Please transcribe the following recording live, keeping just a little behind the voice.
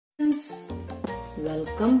friends,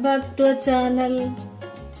 welcome back to our channel.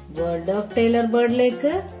 World of Tailor Bird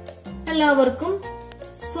ലേക്ക് എല്ലാവർക്കും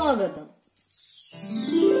സ്വാഗതം.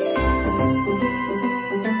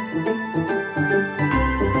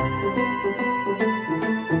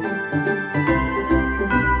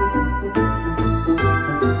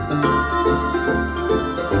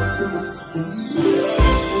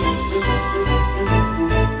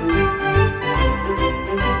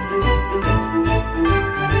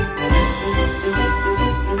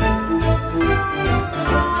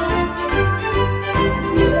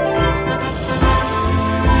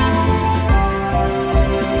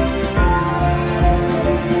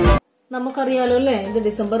 നമുക്കറിയാലോ അല്ലേ, ഇത്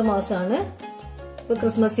ഡിസംബർ മാസമാണ്. ഇപ്പൊ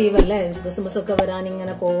ക്രിസ്മസ് ഈവ് അല്ലേ, ക്രിസ്മസ് ഒക്കെ വരാൻ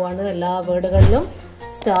ഇങ്ങനെ പോവാണ്. എല്ലാ വീടുകളിലും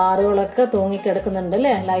സ്റ്റാറുകളൊക്കെ തൂങ്ങിക്കിടക്കുന്നുണ്ട്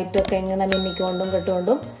അല്ലെ, ലൈറ്റൊക്കെ ഇങ്ങനെ മിന്നിക്കൊണ്ടും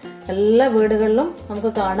കെട്ടുകൊണ്ടും എല്ലാ വീടുകളിലും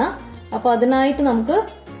നമുക്ക് കാണാം. അപ്പൊ അതിനായിട്ട് നമുക്ക്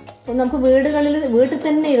വീട്ടിൽ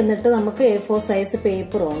തന്നെ ഇരുന്നിട്ട് നമുക്ക് A4 സൈസ്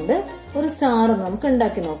പേപ്പർ കൊണ്ട് ഒരു സ്റ്റാർ നമുക്ക്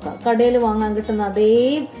ഉണ്ടാക്കി നോക്കാം. കടയിൽ വാങ്ങാൻ കിട്ടുന്ന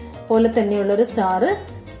അതേപോലെ തന്നെയുള്ള ഒരു സ്റ്റാർ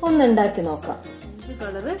ഒന്ന് ഉണ്ടാക്കി നോക്കാം. 5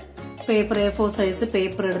 colour paper A4 size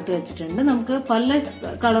paper എടുത്ത് വെച്ചിട്ടുണ്ട്. നമുക്ക് പല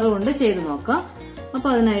കളർ കൊണ്ട് ചെയ്ത് നോക്കാം. അപ്പൊ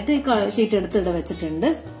അതിനായിട്ട് ഈ ഷീറ്റ് എടുത്ത് ഇവിടെ വെച്ചിട്ടുണ്ട്.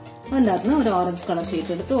 അതിൻ്റെ അകത്ത് ഒരു ഓറഞ്ച് കളർ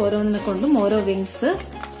ഷീറ്റ് എടുത്ത് ഓരോന്നിനെ കൊണ്ടും ഓരോ വിങ്സ്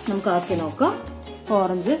നമുക്ക് ആക്കി നോക്കാം.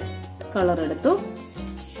 ഓറഞ്ച് കളർ എടുത്തു.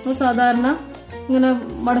 സാധാരണ ഇങ്ങനെ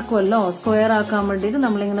മടക്കുമല്ലോ, സ്ക്വയർ ആക്കാൻ വേണ്ടിയിട്ട്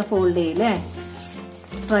നമ്മളിങ്ങനെ ഫോൾഡ് ചെയ്യില്ലേ,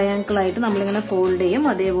 ട്രയാങ്കിൾ ആയിട്ട് നമ്മളിങ്ങനെ ഫോൾഡ് ചെയ്യും.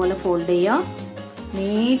 അതേപോലെ ഫോൾഡ് ചെയ്യാം,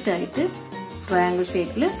 നീറ്റായിട്ട് ട്രയാങ്കിൾ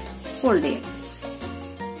ഷേപ്പിൽ ഫോൾഡ് ചെയ്യാം.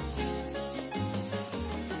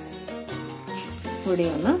 ഇവിടെ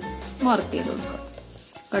ഒന്ന് മാർക്ക് ചെയ്ത് കൊടുക്കുക.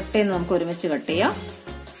 കട്ട് ചെയ്ത് നമുക്ക് ഒരുമിച്ച് കട്ട് ചെയ്യാം.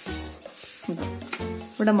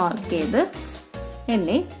 ഇവിടെ മാർക്ക് ചെയ്ത്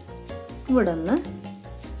ഇനി ഇവിടെ നിന്ന്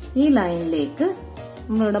ഈ ലൈനിലേക്ക്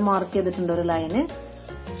നമ്മളിവിടെ മാർക്ക് ചെയ്തിട്ടുണ്ട് ഒരു ലൈന്.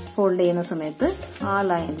 ഫോൾഡ് ചെയ്യുന്ന സമയത്ത് ആ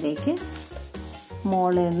ലൈനിലേക്ക്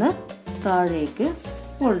മുകളിൽ നിന്ന് താഴേക്ക്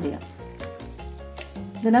ഫോൾഡ് ചെയ്യാം.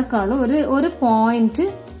 ഇതിനേക്കാളും ഒരു പോയിന്റ്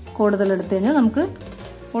കൂടുതൽ എടുത്തു കഴിഞ്ഞാൽ നമുക്ക്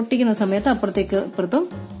ഒട്ടിക്കുന്ന സമയത്ത് അപ്പുറത്തേക്ക് ഇപ്പുറത്തും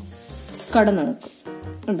കടന്നു നിൽക്കും.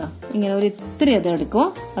 ഉണ്ടോ, ഇങ്ങനെ ഒരു ഇത്തിരി അത് എടുക്കുക.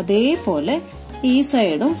 അതേപോലെ ഈ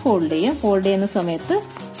സൈഡും ഫോൾഡ് ചെയ്യാം. ഫോൾഡ് ചെയ്യുന്ന സമയത്ത്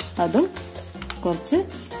അതും കുറച്ച്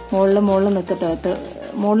മുകളിൽ നിൽക്കത്ത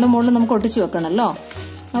മുകളിൽ നമുക്ക് ഒട്ടിച്ചു വെക്കണമല്ലോ.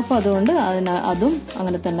 അപ്പൊ അതുകൊണ്ട് അതും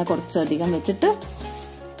അങ്ങനെ തന്നെ കുറച്ചധികം വെച്ചിട്ട്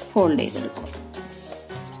ഫോൾഡ് ചെയ്തെടുക്കുക.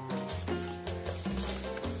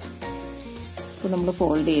 അപ്പൊ നമ്മൾ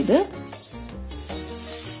ഫോൾഡ് ചെയ്ത്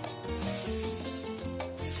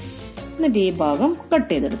എന്നിട്ട് ഈ ഭാഗം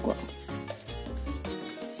കട്ട് ചെയ്തെടുക്കുക.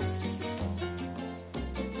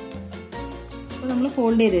 നമ്മൾ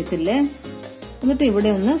ഫോൾഡ് ചെയ്ത് വെച്ചില്ലേ, എന്നിട്ട് ഇവിടെ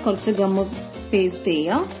ഒന്ന് കുറച്ച് ഗമ്മ് പേസ്റ്റ്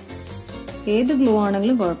ചെയ്യാം. ഏത് ഗ്ലൂ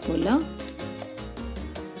ആണെങ്കിലും കുഴപ്പമില്ല.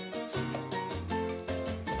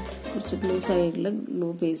 കുറച്ച് ഗ്ലൂ സൈഡിൽ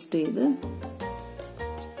ഗ്ലൂ പേസ്റ്റ് ചെയ്ത്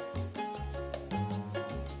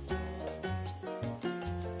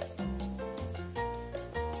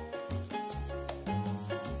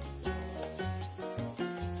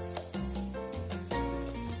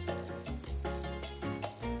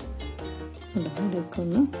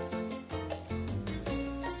ഒന്ന്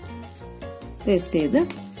പേസ്റ്റ് ചെയ്ത്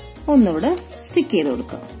ഒന്നിവിടെ സ്റ്റിക്ക് ചെയ്ത്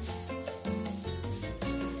കൊടുക്കാം.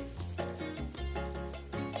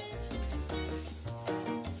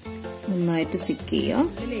 നന്നായിട്ട് സ്റ്റിക്ക് ചെയ്യാം.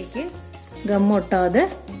 ഇതിലേക്ക് ഗമ്മ് ഒട്ടാതെ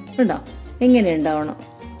ഇടാം. എങ്ങനെ ഉണ്ടാവണം,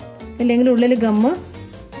 ഇല്ലെങ്കിൽ ഉള്ളിൽ ഗമ്മ്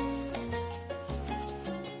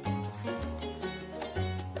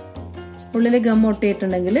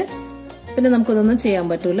ഒട്ടിയിട്ടുണ്ടെങ്കിൽ പിന്നെ നമുക്കതൊന്നും ചെയ്യാൻ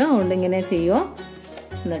പറ്റൂല. അതുകൊണ്ട് ഇങ്ങനെ ചെയ്യുക.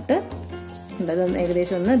 എന്നിട്ട്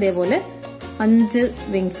ഏകദേശം ഒന്ന് ഇതേപോലെ 5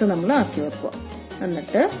 വിങ്സ് നമ്മൾ ആക്കി വെക്കുക.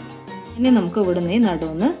 എന്നിട്ട് ഇനി നമുക്ക് ഇവിടുന്ന്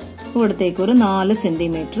നടുവന്ന് ഇവിടത്തേക്ക് ഒരു 4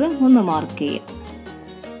 സെന്റിമീറ്റർ ഒന്ന് മാർക്ക് ചെയ്യാം.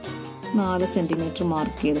 4 സെന്റിമീറ്റർ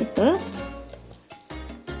മാർക്ക് ചെയ്തിട്ട്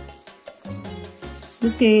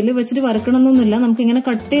സ്കെയില് വെച്ചിട്ട് വരക്കണമെന്നൊന്നുമില്ല, നമുക്കിങ്ങനെ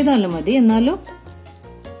കട്ട് ചെയ്താലും മതി. എന്നാലും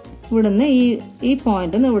ഇവിടുന്ന് ഈ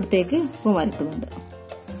പോയിന്റ് ഇവിടത്തേക്ക് ഇപ്പൊ വരക്കുന്നുണ്ട്.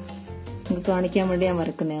 നമുക്ക് കാണിക്കാൻ വേണ്ടി ഞാൻ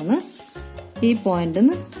വരക്കുന്നതാണ്. ഈ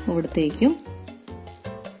പോയിന്റിന്ന് ഇവിടത്തേക്കും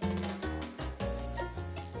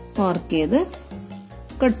മാർക്ക് ചെയ്ത്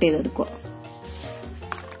കട്ട് ചെയ്തെടുക്കുക.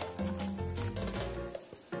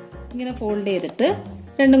 ഇങ്ങനെ ഫോൾഡ് ചെയ്തിട്ട്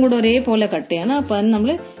രണ്ടും കൂടെ ഒരേപോലെ കട്ട് ചെയ്യണം. അപ്പൊ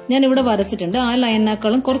ഞാൻ ഇവിടെ വരച്ചിട്ടുണ്ട്. ആ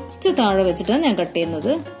ലൈനിനേക്കാളും കുറച്ച് താഴെ വെച്ചിട്ടാണ് ഞാൻ കട്ട്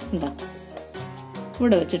ചെയ്യുന്നത്. എന്താ,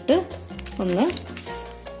 ഇവിടെ വെച്ചിട്ട് ഒന്ന്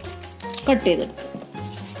കട്ട് ചെയ്തെടുക്കും.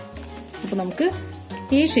 അപ്പൊ നമുക്ക്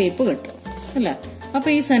ഈ ഷേപ്പ് കിട്ടും അല്ല. അപ്പൊ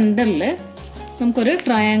ഈ സെന്ററിൽ നമുക്കൊരു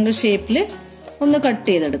ട്രയാങ്കിൾ ഷേപ്പിൽ ഒന്ന് കട്ട്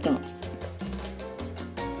ചെയ്തെടുക്കണം.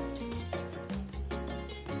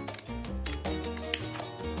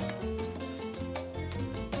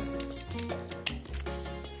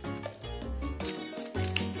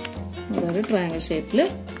 ഒരു ട്രയാങ്കിൾ ഷേപ്പിൽ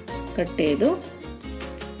കട്ട് ചെയ്തു.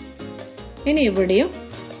 ഇനി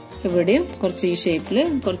ഇവിടെയും കുറച്ച് ഈ ഷേപ്പിൽ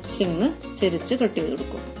കുറച്ചിങ്ങനെ ചെരിച്ച് കട്ട് ചെയ്ത്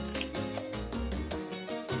കൊടുക്കും.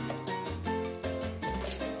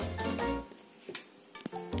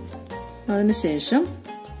 അതിനുശേഷം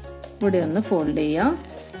ഇവിടെ ഒന്ന് ഫോൾഡ് ചെയ്യാം.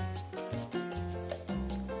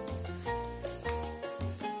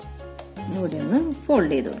 ഇവിടെ ഒന്ന്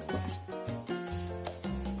ഫോൾഡ് ചെയ്ത് കൊടുക്കും.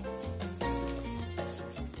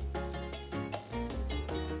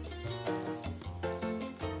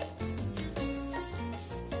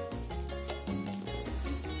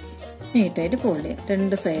 നീറ്റായിട്ട് ഫോൾഡ് ചെയ്യാം.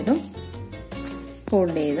 രണ്ട് സൈഡും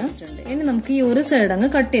ഫോൾഡ് ചെയ്തിട്ടുണ്ട്. ഇനി നമുക്ക് ഈ ഒരു സൈഡ് അങ്ങ്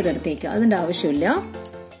കട്ട് ചെയ്തെടുത്തേക്കാം. അതിന്റെ ആവശ്യമില്ല,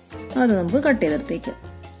 അത് നമുക്ക് കട്ട് ചെയ്തെടുത്തേക്കാം.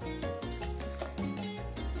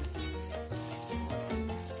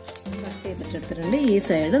 കട്ട് ചെയ്തിട്ടെടുത്തിട്ടുണ്ട്. ഈ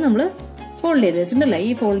സൈഡ് നമ്മൾ ഫോൾഡ് ചെയ്ത് വെച്ചിട്ടുണ്ടല്ല,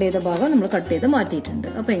 ഈ ഫോൾഡ് ചെയ്ത ഭാഗം നമ്മൾ കട്ട് ചെയ്ത് മാറ്റിയിട്ടുണ്ട്.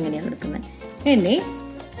 അപ്പൊ എങ്ങനെയാണ് എടുക്കുന്നത്? ഇനി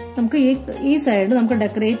നമുക്ക് ഈ സൈഡ് നമുക്ക്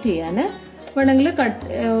ഡെക്കറേറ്റ് ചെയ്യാന് വേണമെങ്കിൽ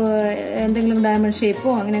എന്തെങ്കിലും ഡയമണ്ട് ഷേപ്പോ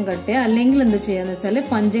അങ്ങനെ കട്ട് ചെയ്യാം. അല്ലെങ്കിൽ എന്ത് ചെയ്യാന്ന് വെച്ചാൽ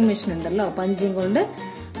പഞ്ചിങ് മെഷീൻ ഉണ്ടല്ലോ, പഞ്ചിങ് കൊണ്ട്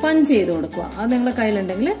പഞ്ച് ചെയ്ത് കൊടുക്കുക. അത് നിങ്ങളുടെ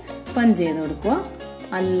കയ്യിലുണ്ടെങ്കിൽ പഞ്ച് ചെയ്ത് കൊടുക്കുക.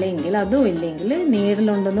 അല്ലെങ്കിൽ അതും ഇല്ലെങ്കിൽ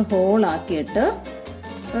നീഡിലുണ്ടൊന്ന് ഹോളാക്കിയിട്ട്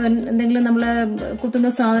എന്തെങ്കിലും നമ്മളെ കുത്തുന്ന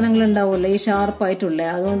സാധനങ്ങൾ ഉണ്ടാവുമല്ലോ ഈ ഷാർപ്പായിട്ടുള്ള,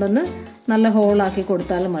 അതുകൊണ്ടൊന്ന് നല്ല ഹോളാക്കി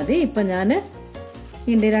കൊടുത്താലും മതി. ഇപ്പൊ ഞാൻ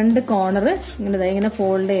ഇതിന്റെ രണ്ട് കോർണർ ഇങ്ങനെ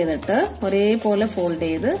ഫോൾഡ് ചെയ്തിട്ട് ഒരേപോലെ ഫോൾഡ്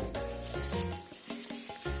ചെയ്ത്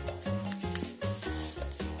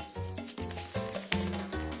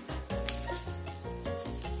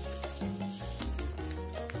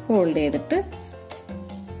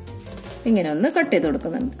ഇങ്ങനെ ഒന്ന് കട്ട് ചെയ്ത്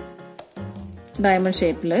കൊടുക്കുന്നുണ്ട്. ഡയമണ്ട്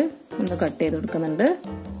ഷേപ്പിൽ ഒന്ന് കട്ട് ചെയ്ത് കൊടുക്കുന്നുണ്ട്.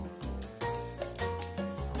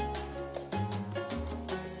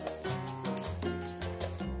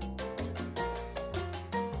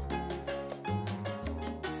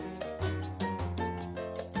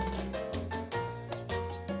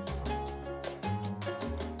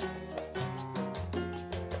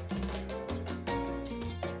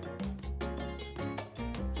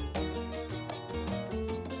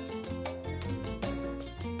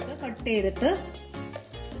 കട്ട് ചെയ്തിട്ട്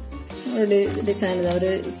ഒരു ഡിസൈൻ ഒരു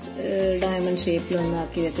ഡയമണ്ട് ഷേപ്പിൽ ഒന്ന്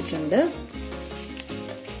ആക്കി വെച്ചിട്ടുണ്ട്.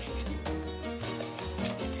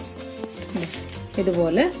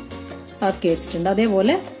 ഇതുപോലെ ആക്കി വെച്ചിട്ടുണ്ട്.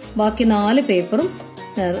 അതേപോലെ ബാക്കി 4 പേപ്പറും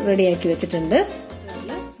റെഡിയാക്കി വെച്ചിട്ടുണ്ട്.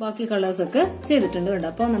 ബാക്കി കളേഴ്സ് ഒക്കെ ചെയ്തിട്ടുണ്ട്. കണ്ടോ?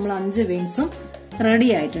 അപ്പൊ നമ്മൾ 5 വിങ്സും റെഡി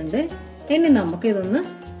ആയിട്ടുണ്ട്. ഇനി നമുക്ക് ഇതൊന്ന്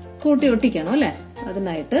കൂട്ടി ഒട്ടിക്കണം അല്ലെ?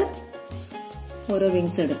 അതിനായിട്ട് ഓരോ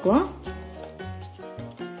വിങ്സ് എടുക്കുക.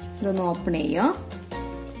 ഇതൊന്ന് ഓപ്പൺ ചെയ്യുക.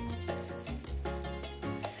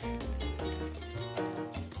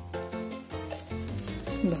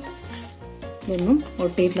 ഇതൊന്നും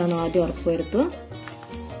ഒട്ടിയിട്ടില്ലാന്ന് ആദ്യം ഉറപ്പ് വരുത്തുക.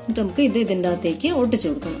 എന്നിട്ട് നമുക്ക് ഇതിൻ്റെ അകത്തേക്ക് ഒട്ടിച്ചു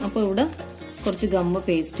കൊടുക്കണം. അപ്പോൾ ഇവിടെ കുറച്ച് ഗമ്മ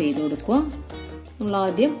പേസ്റ്റ് ചെയ്ത് കൊടുക്കുക. നമ്മൾ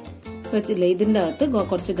ആദ്യം വെച്ചില്ലേ ഇതിൻ്റെ അകത്ത്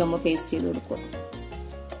കുറച്ച് ഗമ്മ പേസ്റ്റ് ചെയ്ത് കൊടുക്കുക.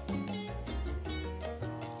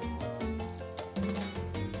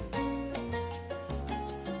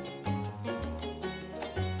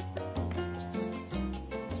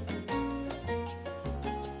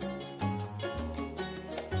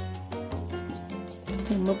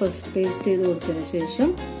 നമ്മൾ പേസ്റ്റ് ചെയ്ത് കൊടുത്തതിന് ശേഷം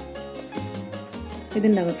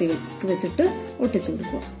ഇതിൻ്റെ അകത്ത് വെച്ചിട്ട് ഒട്ടിച്ചു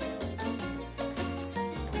കൊടുക്കുക.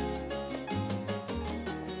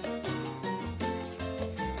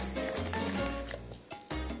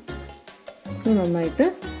 നന്നായിട്ട്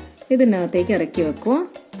ഇതിനകത്തേക്ക് ഇറക്കി വെക്കുക.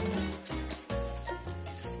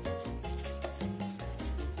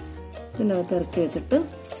 ഇതിനകത്ത് ഇറക്കി വെച്ചിട്ട്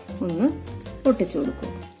ഒന്ന് ഒട്ടിച്ചു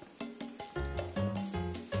കൊടുക്കുക.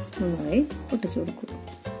 നന്നായി ഒട്ടിച്ചു കൊടുക്കുക.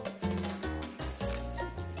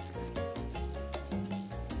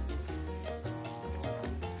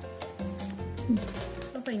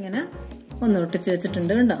 അപ്പൊ ഇങ്ങനെ ഒന്ന് ഒട്ടിച്ചു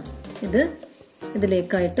വെച്ചിട്ടുണ്ട്. കണ്ടോ?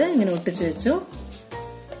 ഇതിലേക്കായിട്ട് ഇങ്ങനെ ഒട്ടിച്ചു വെച്ചു.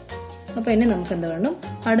 അപ്പൊ ഇനി നമുക്ക് എന്താ വേണം?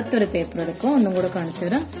 അടുത്തൊരു പേപ്പർ എടുക്കുക. ഒന്നും കൂടെ കാണിച്ചു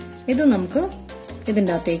തരാം. ഇത് നമുക്ക്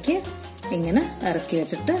ഇതിൻ്റെ അകത്തേക്ക് ഇങ്ങനെ ഇറക്കി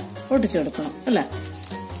വെച്ചിട്ട് ഒട്ടിച്ചു കൊടുക്കണം അല്ലേ?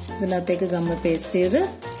 ഇതിനകത്തേക്ക് ഗമ്മ പേസ്റ്റ് ചെയ്ത്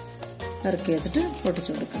ഇറക്കി വെച്ചിട്ട് ഒട്ടിച്ചു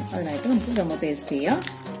കൊടുക്കണം. അതിനായിട്ട് നമുക്ക് ഗമ്മ പേസ്റ്റ് ചെയ്യാം.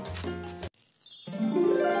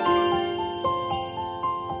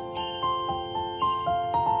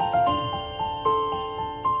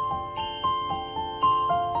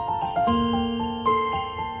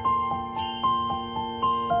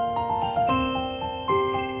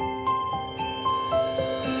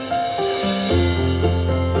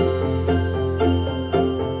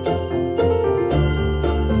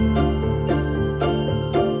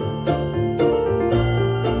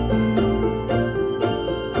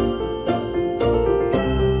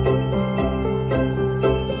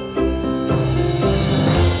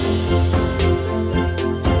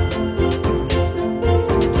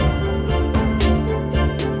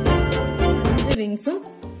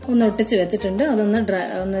 ഒന്ന് ഒട്ടിച്ച് വെച്ചിട്ടുണ്ട്. അതൊന്ന്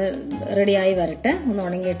ഒന്ന് റെഡിയായി വരട്ടെ, ഒന്നും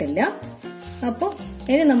ഉണങ്ങിയിട്ടില്ല. അപ്പോൾ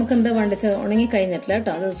ഇനി നമുക്ക് എന്താ വേണ്ടത്, ഉണങ്ങി കഴിഞ്ഞിട്ടില്ല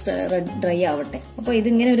കേട്ടോ, അത് ഡ്രൈ ആവട്ടെ. അപ്പോൾ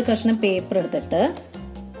ഇതിങ്ങനെ ഒരു കഷ്ണം പേപ്പർ എടുത്തിട്ട്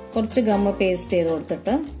കുറച്ച് ഗമ്മ പേസ്റ്റ് ചെയ്ത്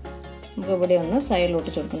കൊടുത്തിട്ട് നമുക്ക് ഇവിടെ ഒന്ന് സൈഡിൽ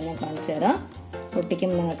ഒട്ടിച്ചു കൊടുക്കണം. ഞാൻ കാണിച്ചു തരാം,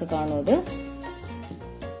 ഒട്ടിക്കുമ്പോൾ നിങ്ങൾക്ക് കാണും.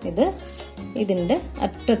 ഇതിന്റെ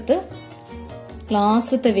അറ്റത്ത്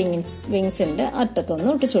ലാസ്റ്റത്തെ വിങ്സിന്റെ അറ്റത്തൊന്ന്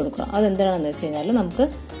ഒട്ടിച്ചു കൊടുക്കുക. അതെന്തിനാണെന്ന് വെച്ച് കഴിഞ്ഞാൽ നമുക്ക്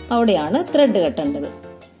അവിടെയാണ് ത്രെഡ് കെട്ടേണ്ടത്.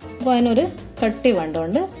 അപ്പോൾ അതിനൊരു കട്ടി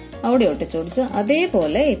വേണ്ടതുകൊണ്ട് അവിടെ ഒട്ടിച്ചു കൊടുത്ത്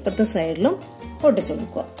അതേപോലെ ഇപ്പുറത്തെ സൈഡിലും ഒട്ടിച്ചു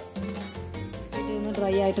കൊടുക്കുക. ഇതൊന്ന്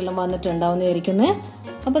ഡ്രൈ ആയിട്ടെല്ലാം വന്നിട്ടുണ്ടാവുന്ന ഇരിക്കുന്നത്.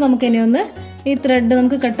 അപ്പോൾ നമുക്ക് ഇനി ഒന്ന് ഈ ത്രെഡ്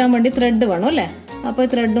നമുക്ക് കെട്ടാൻ വേണ്ടി ത്രെഡ് വേണം അല്ലേ. അപ്പോൾ ഈ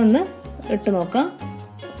ത്രെഡ് ഒന്ന് ഇട്ട് നോക്കാം.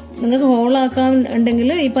 നിങ്ങൾക്ക് ഹോളാക്കാൻ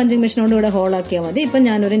ഉണ്ടെങ്കിൽ ഈ പഞ്ചിങ് മെഷീനോട് ഇവിടെ ഹോളാക്കിയാൽ മതി. ഇപ്പം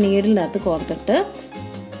ഞാനൊരു നീഡിലിൻ്റെ അകത്ത് കോർത്തിട്ട്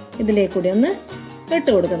ഇതിലേക്ക് കൂടി ഒന്ന് ഇട്ട്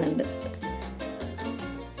കൊടുക്കുന്നുണ്ട്.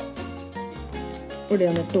 ഇവിടെ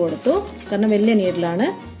ഒന്ന് ഇട്ട് കൊടുത്തു, കാരണം വലിയ നീഡിലാണ്.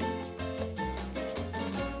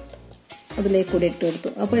 അതിലേക്ക് കൂടി ഇട്ട് കൊടുത്തു.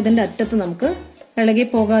 അപ്പോൾ ഇതിന്റെ അറ്റത്ത് നമുക്ക് ഇളകി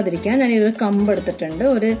പോകാതിരിക്കാൻ ഞാൻ ഒരു കമ്പ് എടുത്തിട്ടുണ്ട്,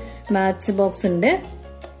 ഒരു മാച്ച് ബോക്സിന്റെ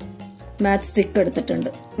മാച്ച് സ്റ്റിക്ക് എടുത്തിട്ടുണ്ട്.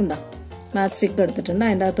 ഉണ്ടോ, മാച്ച് സ്റ്റിക്ക് എടുത്തിട്ടുണ്ട്.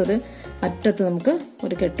 അതിൻ്റെ അകത്തൊരു അറ്റത്ത് നമുക്ക്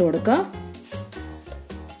ഒരു കെട്ട് കൊടുക്കാം.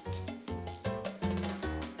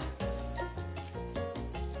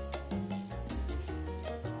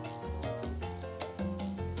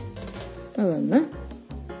 അതൊന്ന്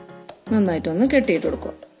നന്നായിട്ടൊന്ന് കെട്ടിയിട്ട്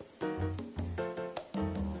കൊടുക്കുക.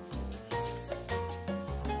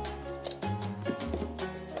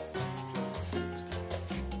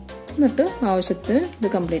 എന്നിട്ട് ആവശ്യത്തിന് ഇത്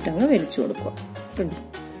കംപ്ലീറ്റ് അങ്ങ് വലിച്ചു കൊടുക്കുക.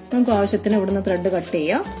 നമുക്ക് ആവശ്യത്തിന് ഇവിടുന്ന് ത്രെഡ് കട്ട്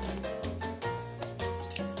ചെയ്യാം.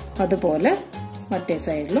 അതുപോലെ മറ്റേ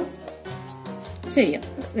സൈഡിലും ചെയ്യാം,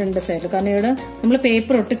 രണ്ട് സൈഡിൽ. കാരണം ഇവിടെ നമ്മൾ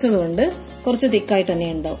പേപ്പർ ഒട്ടിച്ചതുകൊണ്ട് കുറച്ച് തിക്കായിട്ട് തന്നെ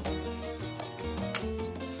ഉണ്ടാവും.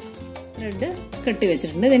 ത്രെഡ് കെട്ടി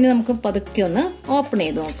വെച്ചിട്ടുണ്ട്. ഇതിന് നമുക്ക് പതുക്കെ ഒന്ന് ഓപ്പൺ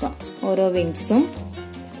ചെയ്ത് നോക്കാം. ഓരോ വിങ്സും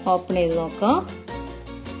ഓപ്പൺ ചെയ്ത് നോക്കാം.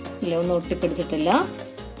 ഇല്ല, ഒന്നും ഒട്ടിപ്പിടിച്ചിട്ടില്ല,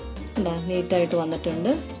 നീറ്റായിട്ട്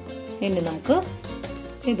വന്നിട്ടുണ്ട്. ഇനി നമുക്ക്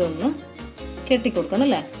ഇതൊന്ന് കെട്ടിക്കൊടുക്കണം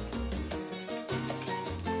അല്ലേ.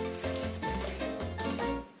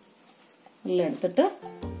 എല്ലാം എടുത്തിട്ട്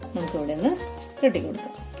നമുക്ക് ഇവിടെ നിന്ന്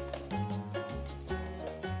കെട്ടിക്കൊടുക്കാം.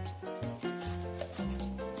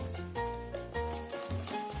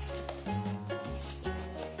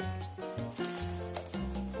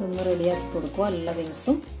 ഒന്ന് റെഡിയാക്കി കൊടുക്കുക എല്ലാ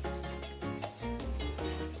വിങ്സും.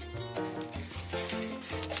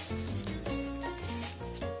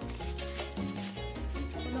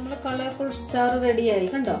 നമ്മള് കളർഫുൾ സ്റ്റാർ റെഡിയായി,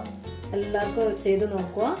 കണ്ടോ? എല്ലാവർക്കും ചെയ്ത്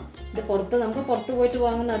നോക്കുക. ഇത് നമുക്ക് പുറത്ത് പോയിട്ട്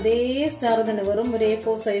വാങ്ങുന്ന അതേ സ്റ്റാർ തന്നെ, വെറും ഒരു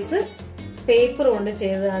A4 സൈസ് പേപ്പർ കൊണ്ട്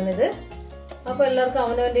ചെയ്തതാണിത്. അപ്പൊ എല്ലാവർക്കും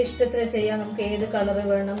അവനവന്റെ ഇഷ്ടത്തിന് ചെയ്യാം. നമുക്ക് ഏത് കളർ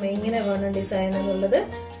വേണം, എങ്ങനെ വേണം ഡിസൈൻ എന്നുള്ളത്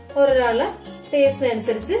ഒരാളെ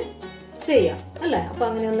ടേസ്റ്റിനനുസരിച്ച് ചെയ്യാം അല്ലെ. അപ്പൊ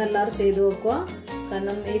അങ്ങനെയൊന്നും എല്ലാവരും ചെയ്തു നോക്കുക.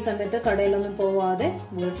 കാരണം ഈ സമയത്ത് കടയിലൊന്നും പോവാതെ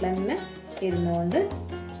വീട്ടിൽ തന്നെ ഇരുന്നുകൊണ്ട്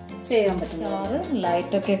ചെയ്യാൻ പറ്റും. സ്റ്റാർ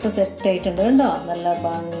ലൈറ്റൊക്കെ ഇട്ട് സെറ്റ് ആയിട്ടുണ്ട്, കണ്ടോ? നല്ല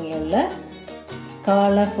ഭംഗിയുള്ള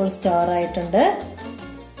കളർഫുൾ സ്റ്റാർ ആയിട്ടുണ്ട്.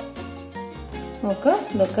 നോക്ക്,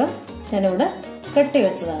 ഇതൊക്കെ ഞാനിവിടെ കെട്ടി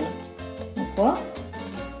വെച്ചതാണ്. അപ്പോ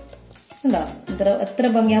ഉണ്ടോ എത്ര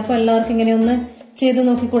ഭംഗി. അപ്പൊ എല്ലാവർക്കും ഇങ്ങനെ ഒന്ന് ചെയ്ത്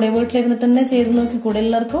നോക്കിക്കൂടെ, വീട്ടിലിരുന്നിട്ട് തന്നെ ചെയ്ത് നോക്കിക്കൂടെ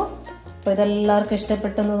എല്ലാവർക്കും. അപ്പൊ ഇതെല്ലാവർക്കും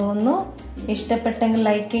ഇഷ്ടപ്പെട്ടെന്ന് തോന്നുന്നു. ഇഷ്ടപ്പെട്ടെങ്കിൽ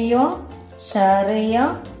ലൈക്ക് ചെയ്യോ, ഷെയർ ചെയ്യോ,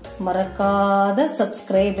 മറക്കാതെ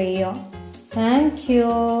സബ്സ്ക്രൈബ് ചെയ്യോ. Thank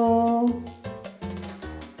you.